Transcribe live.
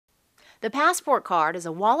The passport card is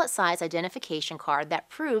a wallet-sized identification card that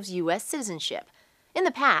proves U.S. citizenship. In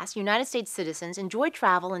the past, United States citizens enjoyed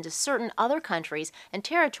travel into certain other countries and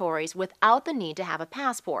territories without the need to have a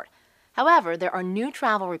passport. However, there are new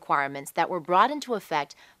travel requirements that were brought into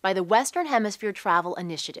effect by the Western Hemisphere Travel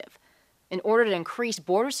Initiative. In order to increase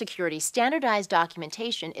border security, standardized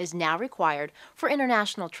documentation is now required for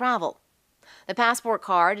international travel. The passport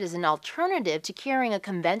card is an alternative to carrying a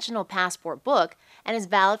conventional passport book and is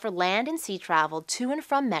valid for land and sea travel to and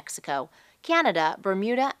from Mexico, Canada,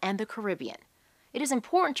 Bermuda, and the Caribbean. It is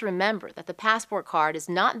important to remember that the passport card is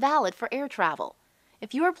not valid for air travel.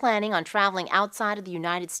 If you are planning on traveling outside of the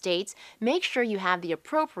United States, make sure you have the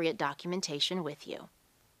appropriate documentation with you.